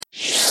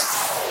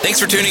Thanks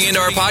for tuning into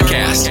our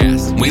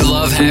podcast. We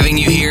love having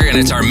you here, and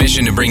it's our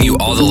mission to bring you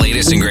all the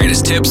latest and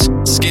greatest tips,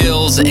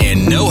 skills,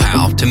 and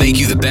know-how to make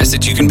you the best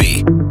that you can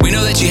be. We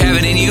know that you have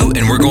it in you,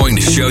 and we're going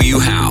to show you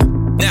how.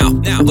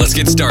 Now, let's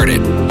get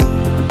started.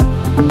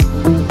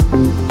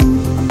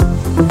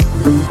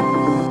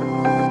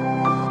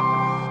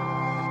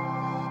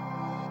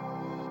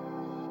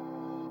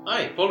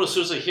 Hi, Paulo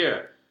Souza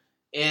here,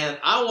 and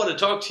I want to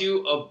talk to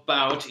you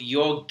about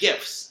your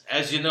gifts.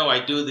 As you know, I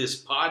do this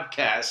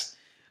podcast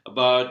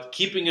about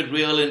keeping it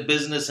real in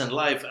business and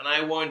life, and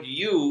I want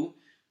you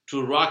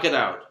to rock it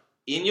out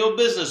in your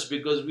business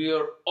because we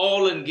are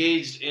all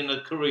engaged in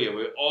a career.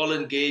 We're all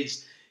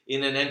engaged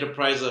in an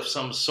enterprise of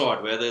some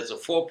sort, whether it's a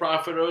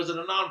for-profit or is it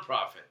a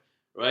non-profit,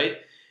 right?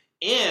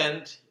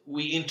 And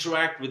we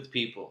interact with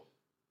people.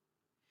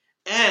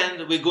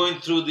 And we're going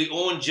through the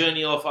own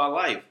journey of our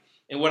life.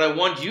 And what I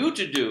want you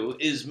to do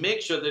is make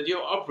sure that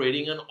you're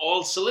operating on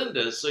all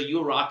cylinders so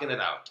you're rocking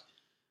it out.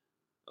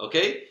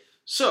 Okay?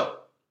 So,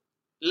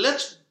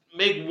 let's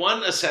make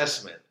one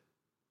assessment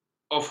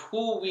of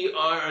who we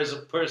are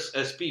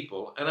as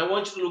people. And I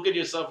want you to look at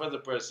yourself as a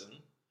person.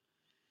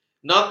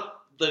 Not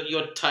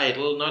your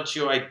title, not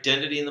your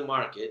identity in the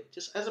market.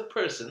 Just as a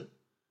person.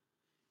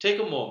 Take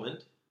a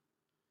moment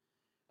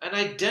and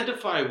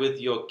identify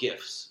with your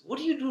gifts. What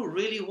do you do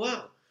really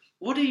well?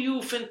 What are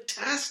you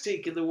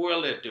fantastic in the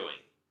world at doing?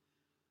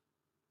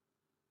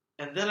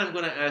 And then I'm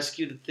going to ask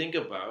you to think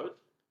about,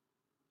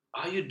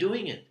 are you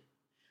doing it?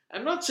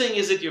 I'm not saying,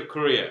 is it your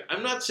career?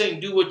 I'm not saying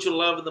do what you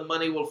love and the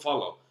money will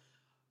follow.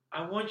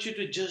 I want you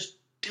to just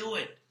do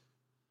it.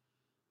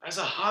 As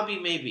a hobby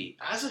maybe.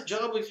 As a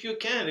job if you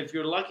can. If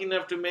you're lucky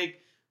enough to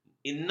make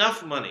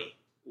enough money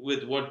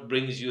with what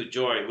brings you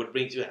joy, what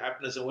brings you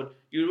happiness, and what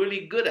you're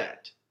really good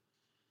at,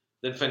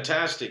 then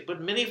fantastic. But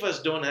many of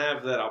us don't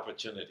have that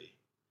opportunity.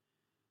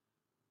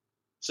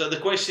 So the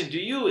question to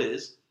you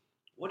is,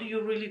 what are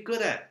you really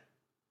good at?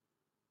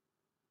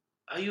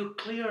 Are you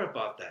clear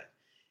about that?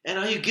 And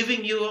are you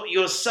giving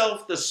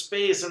yourself the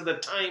space and the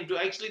time to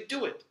actually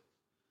do it?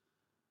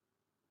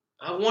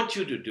 I want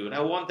you to do it.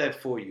 I want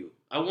that for you.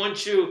 I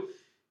want you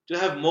to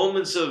have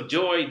moments of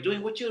joy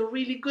doing what you're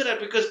really good at.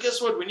 Because guess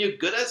what? When you're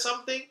good at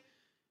something,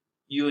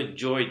 you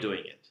enjoy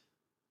doing it.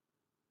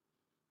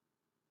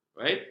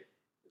 Right?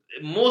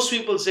 Most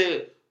people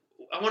say,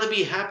 I want to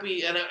be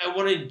happy and I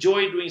want to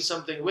enjoy doing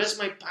something. Where's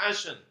my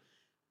passion?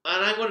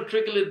 And I'm going to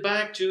trickle it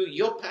back to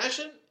your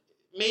passion.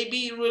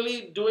 Maybe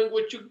really doing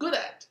what you're good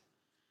at.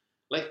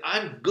 Like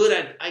I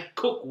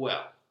cook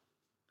well.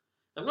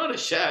 I'm not a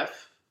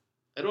chef.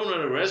 I don't run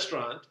a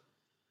restaurant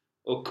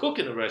or cook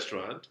in a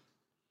restaurant.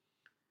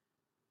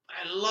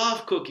 I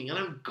love cooking and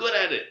I'm good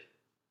at it.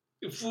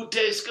 Your food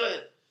tastes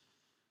good.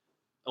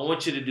 I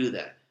want you to do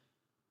that.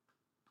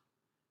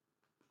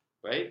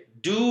 Right?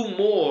 Do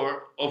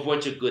more of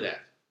what you're good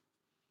at.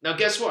 Now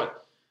guess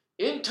what?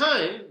 In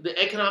time,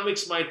 the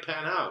economics might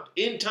pan out.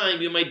 In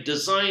time, you might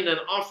design an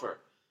offer.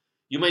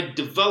 You might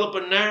develop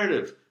a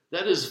narrative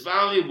that is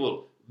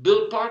valuable,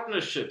 build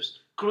partnerships,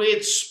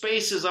 create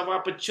spaces of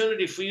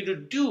opportunity for you to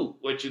do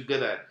what you're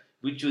good at,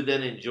 which you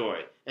then enjoy.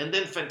 And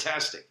then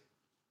fantastic.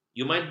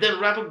 You might then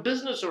wrap a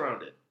business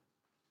around it.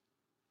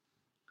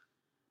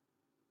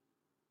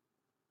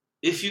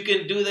 If you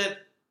can do that,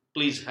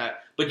 please have.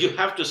 But you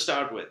have to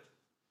start with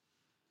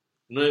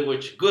knowing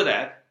what you're good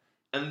at,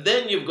 and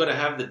then you've got to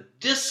have the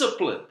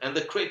discipline and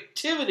the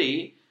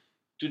creativity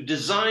to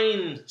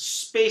design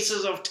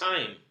spaces of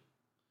time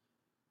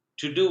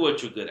to do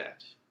what you're good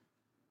at.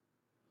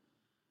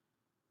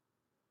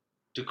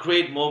 To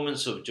create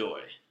moments of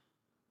joy.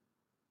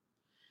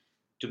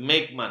 To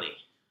make money.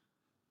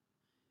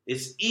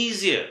 It's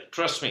easier,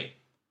 trust me,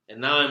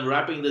 and now I'm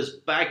wrapping this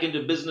back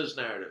into business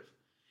narrative.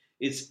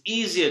 It's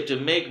easier to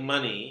make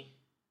money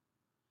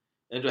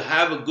and to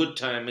have a good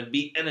time and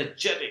be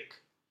energetic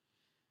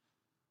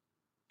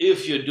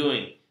if you're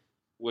doing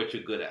what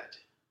you're good at.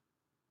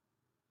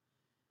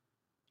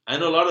 I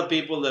know a lot of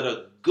people that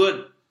are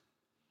good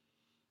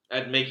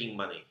at making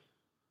money.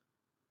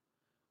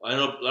 I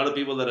know a lot of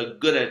people that are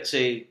good at,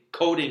 say,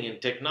 coding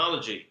and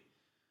technology,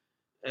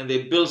 and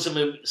they build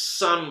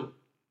some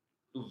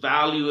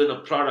value in a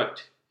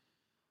product,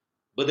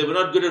 but they were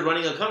not good at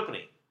running a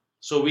company.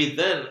 So we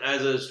then,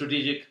 as a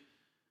strategic,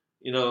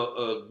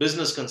 a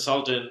business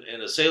consultant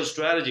and a sales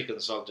strategy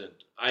consultant,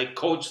 I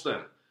coach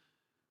them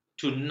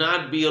to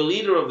not be a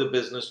leader of the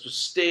business, to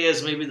stay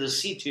as maybe the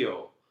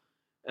CTO,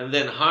 and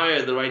then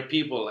hire the right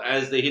people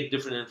as they hit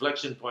different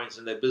inflection points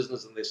in their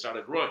business and they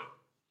started growing.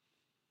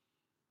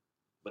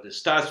 But it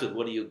starts with,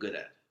 what are you good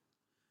at?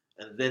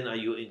 And then are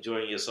you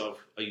enjoying yourself?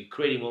 Are you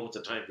creating moments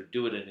of time to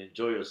do it and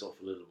enjoy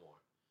yourself a little more?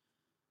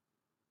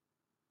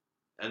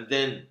 And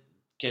then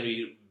can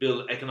we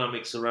build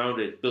economics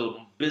around it, build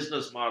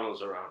business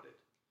models around it?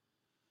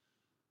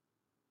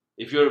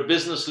 If you're a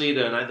business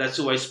leader, and that's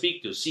who I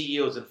speak to,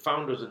 CEOs and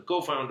founders and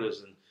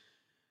co-founders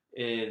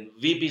and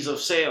VPs of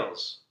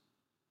sales,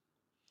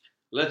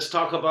 let's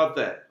talk about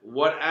that.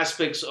 What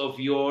aspects of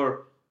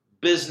your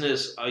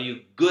business are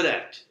you good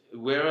at?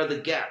 Where are the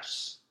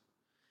gaps?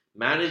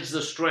 Manage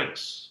the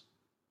strengths.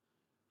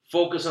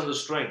 Focus on the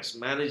strengths,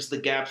 manage the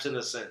gaps in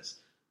a sense,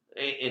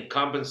 and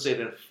compensate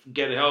and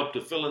get help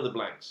to fill in the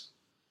blanks.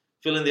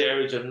 Fill in the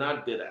areas you're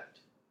not good at.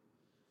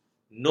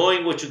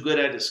 Knowing what you're good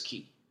at is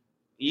key.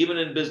 Even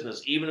in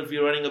business, even if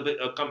you're running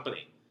a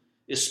company,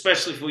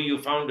 especially for you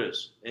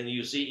founders and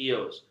you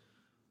CEOs.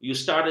 You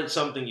started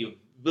something, you're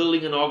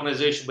building an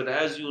organization, but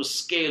as you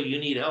scale, you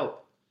need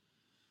help.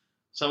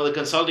 Some of the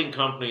consulting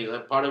companies,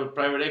 I'm part of a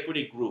private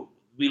equity group.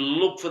 We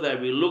look for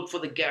that. We look for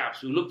the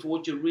gaps. We look for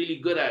what you're really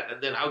good at,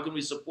 and then how can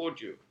we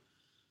support you? It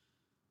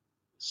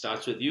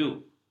starts with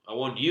you. I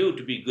want you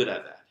to be good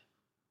at that.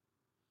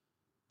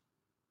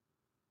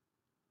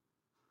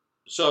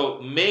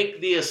 So make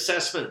the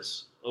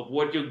assessments of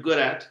what you're good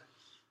at.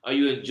 Are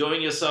you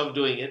enjoying yourself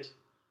doing it?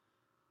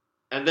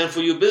 And then for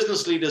you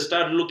business leaders,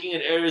 start looking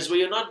at areas where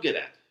you're not good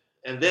at.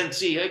 And then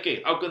see,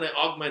 okay, how can I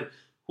augment?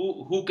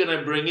 Who can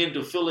I bring in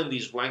to fill in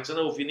these blanks? I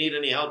know if you need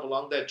any help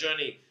along that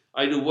journey,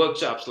 I do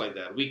workshops like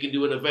that. We can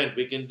do an event.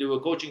 We can do a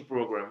coaching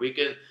program.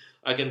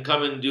 I can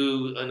come and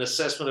do an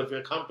assessment of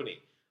your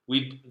company.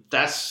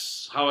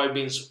 That's how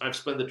I've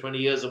spent the 20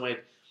 years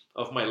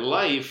of my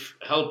life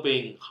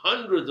helping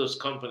hundreds of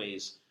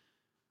companies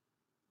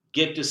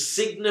get to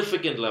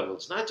significant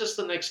levels, not just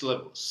the next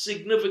level,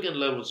 significant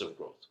levels of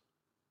growth.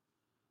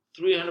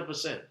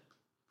 300%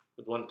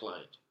 with one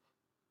client.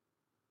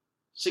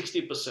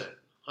 60%,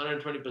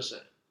 120%,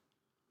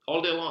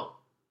 all day long.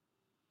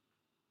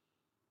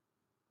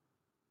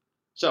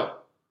 So,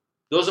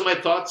 those are my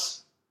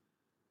thoughts.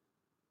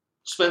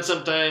 Spend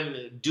some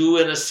time, do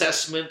an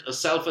assessment, a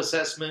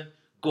self-assessment.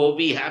 Go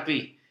be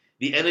happy.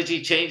 The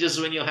energy changes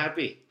when you're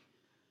happy.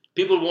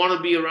 People want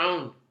to be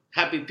around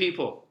happy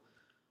people.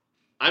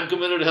 I'm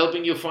committed to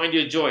helping you find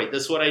your joy.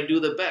 That's what I do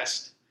the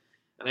best.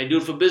 And I do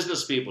it for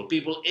business people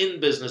in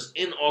business,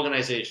 in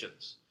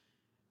organizations.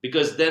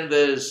 Because then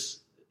there's,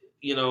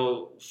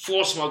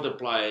 force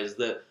multipliers.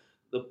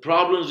 The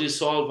problems we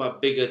solve are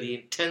bigger. The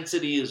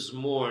intensity is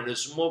more, and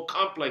it's more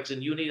complex,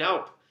 and you need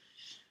help.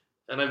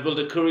 And I've built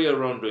a career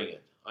around doing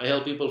it. I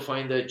help people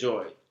find their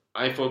joy.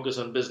 I focus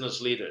on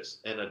business leaders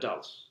and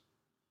adults.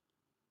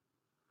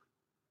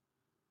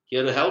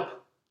 Here to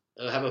help.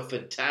 Have a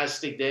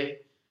fantastic day,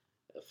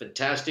 a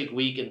fantastic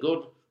week, and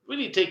go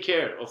really take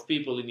care of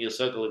people in your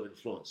circle of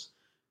influence.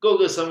 Go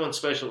give someone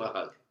special a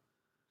hug.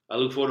 I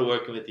look forward to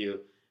working with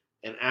you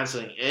and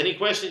answering any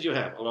questions you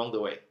have along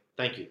the way.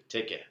 Thank you.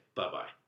 Take care. Bye-bye.